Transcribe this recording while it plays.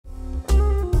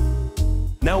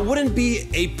Now, it wouldn't be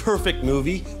a perfect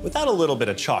movie without a little bit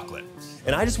of chocolate.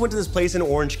 And I just went to this place in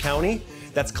Orange County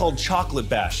that's called Chocolate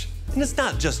Bash. And it's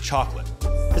not just chocolate,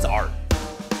 it's art.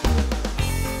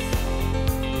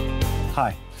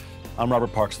 Hi, I'm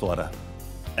Robert Parks Valletta,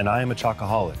 and I am a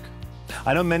chocoholic.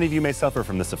 I know many of you may suffer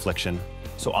from this affliction,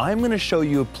 so I'm gonna show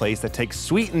you a place that takes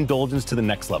sweet indulgence to the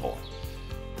next level.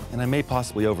 And I may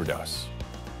possibly overdose.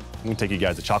 I'm gonna take you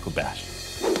guys to Chocolate Bash.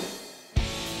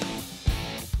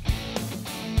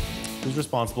 Who's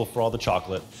responsible for all the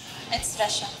chocolate? It's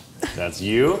Russia. That's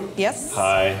you? Yes.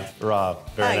 Hi, Rob.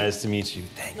 Very Hi. nice to meet you.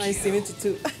 Thank you. Nice to meet you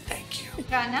too. Thank you.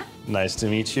 Rana. Nice to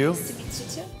meet you. Nice to meet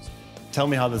you too. Tell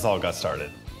me how this all got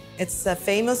started. It's a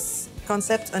famous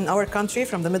concept in our country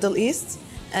from the Middle East,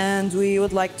 and we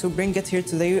would like to bring it here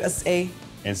to the USA.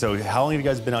 And so how long have you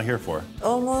guys been out here for?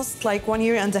 Almost like 1.5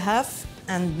 years,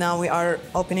 and now we are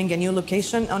opening a new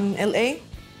location on LA.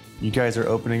 You guys are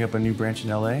opening up a new branch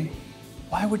in LA?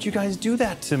 Why would you guys do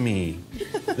that to me?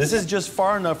 This is just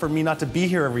far enough for me not to be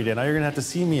here every day. Now you're gonna have to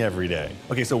see me every day.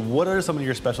 Okay, so what are some of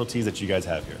your specialties that you guys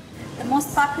have here? The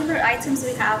most popular items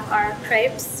we have are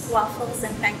crepes, waffles,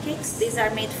 and pancakes. These are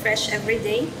made fresh every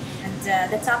day.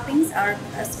 And the toppings are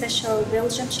a special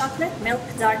Belgian chocolate, milk,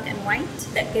 dark, and white,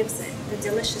 that gives the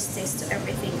delicious taste to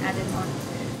everything added on.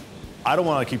 I don't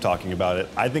want to keep talking about it.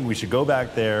 I think we should go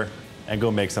back there and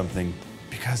go make something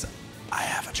because I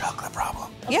have a chocolate problem.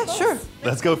 Yeah, sure.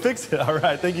 Let's go fix it. All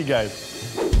right, thank you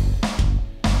guys.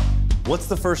 What's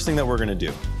the first thing that we're gonna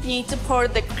do? You need to pour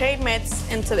the crepe mix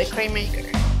into the crepe maker.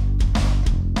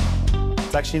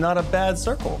 It's actually not a bad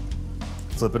circle.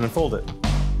 Flip it and fold it.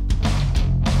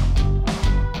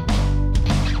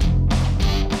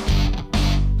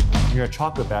 When you're at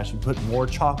Chocolate Bash, you put more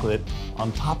chocolate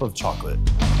on top of chocolate.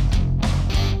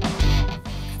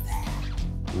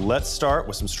 Let's start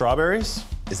with some strawberries.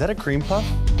 Is that a cream puff?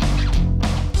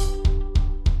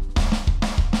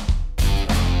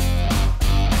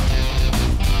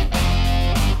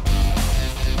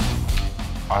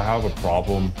 I have a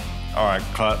problem. All right,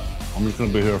 cut. I'm just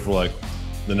gonna be here for like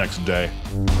the next day.